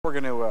we're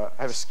going to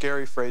have a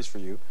scary phrase for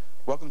you.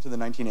 Welcome to the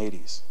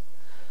 1980s.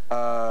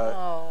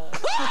 Oh.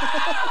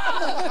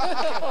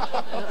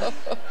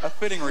 A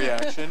fitting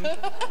reaction.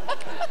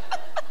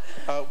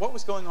 What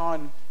was going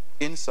on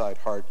inside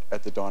Heart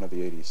at the dawn of the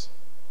 80s?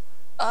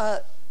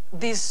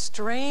 These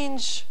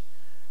strange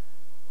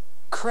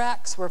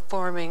cracks were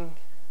forming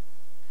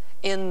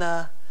in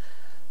the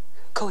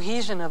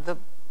cohesion of the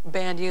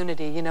band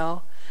unity, you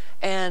know,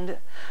 and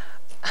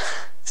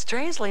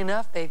strangely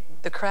enough,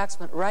 the cracks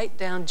went right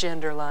down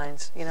gender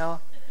lines, you know,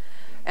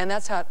 and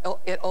that's how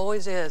it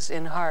always is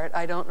in Heart.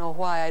 I don't know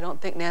why. I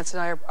don't think Nancy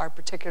and I are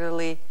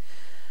particularly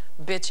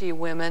bitchy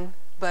women,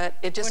 but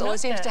it just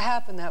always seems to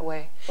happen that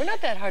way. We're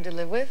not that hard to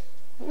live with.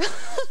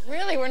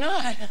 Really, we're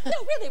not. No,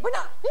 really, we're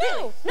not.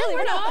 No, really,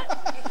 we're not.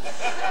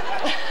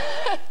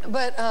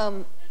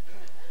 But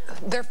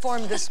there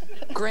formed this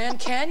Grand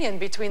Canyon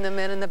between the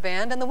men in the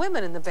band and the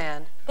women in the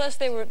band. Plus,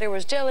 there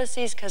was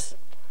jealousies because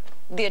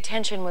the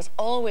attention was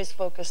always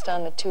focused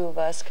on the two of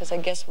us, because I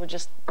guess we're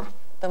just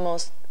the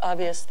most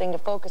obvious thing to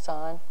focus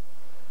on.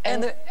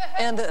 And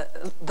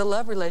the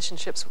love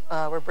relationships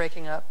were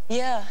breaking up.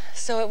 Yeah,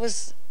 so it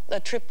was a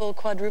triple,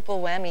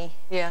 quadruple whammy.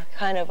 Yeah.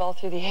 Kind of all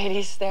through the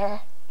 80s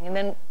there. And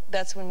then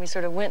that's when we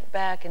sort of went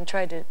back and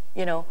tried to,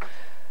 you know,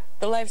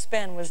 the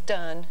lifespan was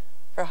done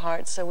for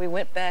Heart, so we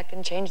went back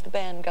and changed the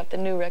band, got the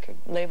new record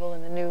label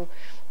and the new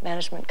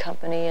management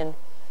company, and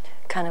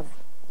kind of,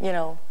 you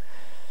know,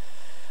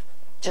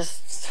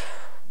 just,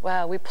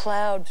 wow, we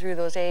plowed through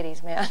those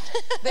 80s, man.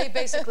 They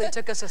basically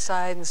took us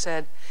aside and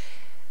said,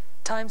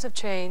 times have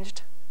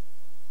changed.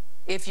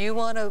 If you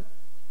want to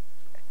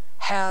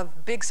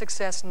have big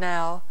success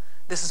now,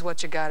 this is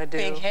what you got to do.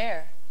 Big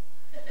hair.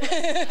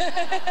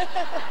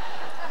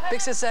 Big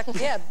success,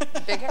 yeah,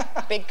 big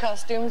hair. Big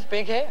costumes,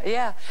 big hair.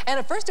 Yeah, and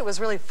at first it was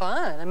really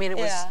fun. I mean,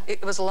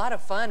 it was a lot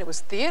of fun. It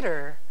was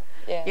theater,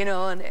 you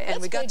know,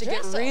 and we got to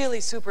get really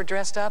super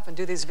dressed up and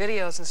do these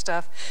videos and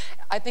stuff.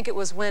 I think it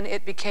was when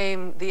it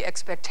became the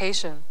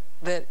expectation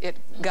that it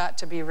got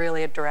to be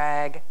really a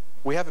drag.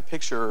 We have a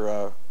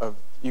picture of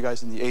you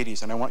guys in the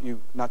 80s, and I want you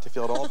not to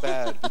feel at all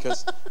bad,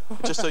 because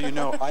just so you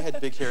know, I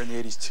had big hair in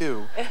the 80s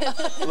too.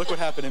 Look what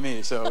happened to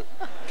me, so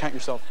count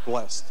yourself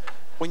blessed.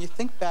 When you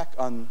think back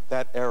on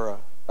that era,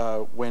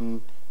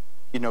 when,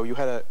 you know, you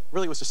had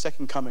really was the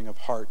second coming of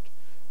Heart,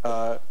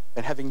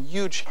 and having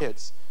huge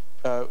hits,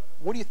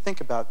 what do you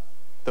think about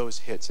those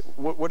hits?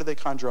 What do they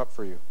conjure up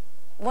for you?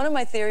 One of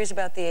my theories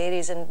about the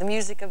 80s and the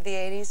music of the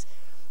 80s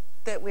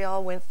that we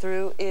all went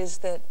through is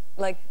that,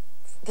 like,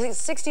 the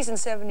 60s and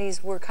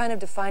 70s were kind of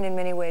defined in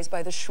many ways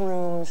by the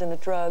shrooms and the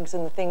drugs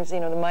and the things, you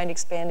know, the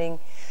mind-expanding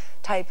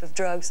type of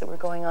drugs that were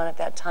going on at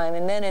that time.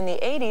 And then in the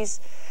 80s,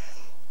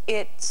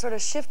 it sort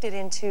of shifted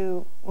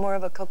into more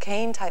of a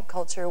cocaine-type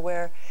culture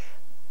where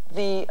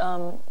the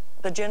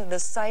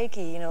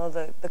psyche, you know,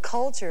 the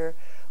culture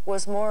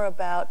was more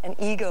about an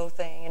ego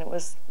thing, and it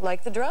was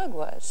like the drug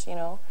was, you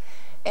know.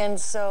 And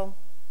so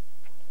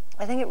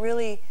I think it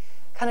really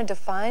kind of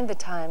defined the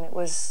time. It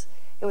was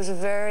a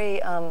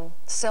very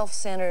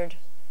self-centered,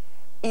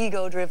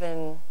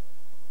 ego-driven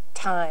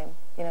time,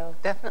 you know.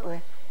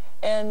 Definitely.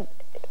 And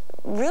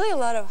really a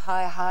lot of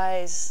high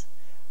highs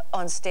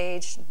on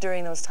stage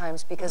during those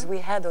times, because we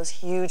had those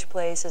huge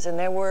places, and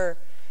there were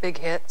big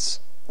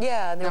hits.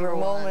 Yeah, and there were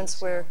moments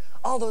where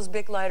all those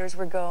big lighters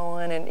were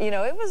going, and, you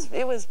know, it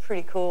was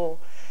pretty cool.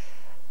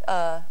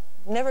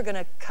 Never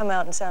gonna come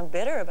out and sound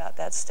bitter about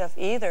that stuff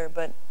either,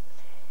 but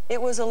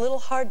it was a little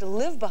hard to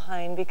live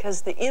behind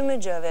because the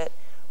image of it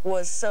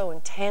was so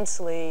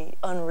intensely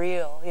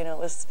unreal. You know, it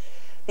was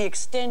the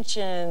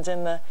extensions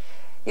and the,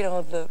 you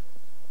know,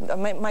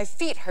 my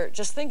feet hurt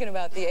just thinking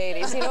about the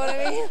 80s, you know what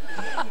I mean?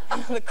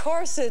 The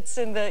corsets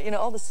and the, you know,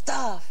 all the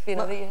stuff, you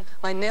know.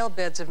 My nail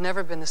beds have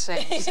never been the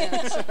same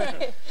since.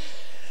 Right.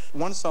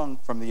 One song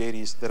from the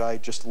 80s that I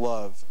just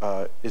love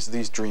is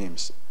These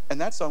Dreams. And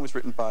that song was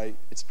written by,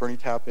 it's Bernie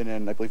Taupin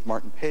and I believe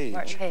Martin Page.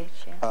 Martin Page,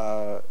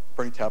 yeah.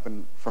 Bernie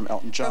Taupin from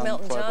Elton John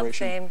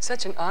collaboration. John fame.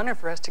 Such an honor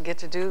for us to get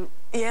to do,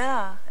 make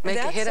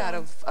a hit out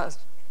of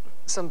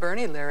some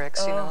Bernie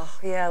lyrics, you know.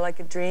 Yeah, like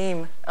a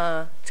dream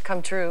to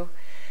come true.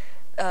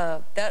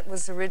 That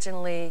was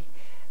originally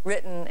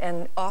written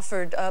and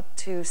offered up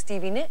to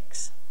Stevie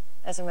Nicks,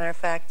 as a matter of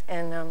fact,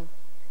 and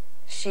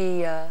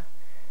she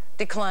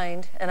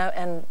declined,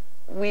 and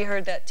we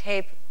heard that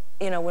tape,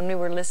 you know, when we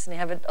were listening,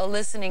 have a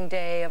listening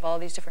day of all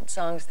these different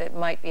songs that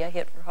might be a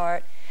hit for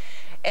Heart,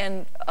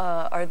 and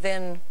our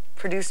then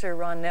producer,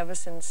 Ron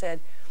Nevison,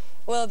 said,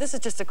 well, this is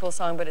just a cool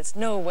song, but it's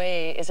no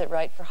way is it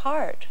right for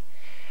Heart.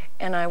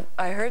 And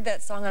I heard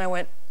that song and I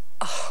went,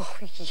 oh,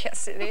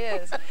 yes, it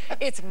is.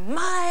 It's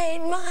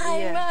mine,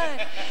 mine.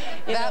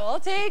 You know, I'll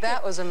take it.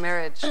 That was a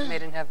marriage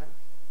made in heaven.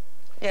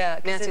 Yeah.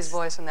 Nancy's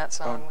voice in that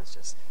song was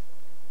just...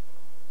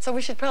 So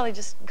we should probably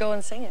just go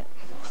and sing it.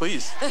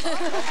 Please.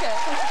 Okay.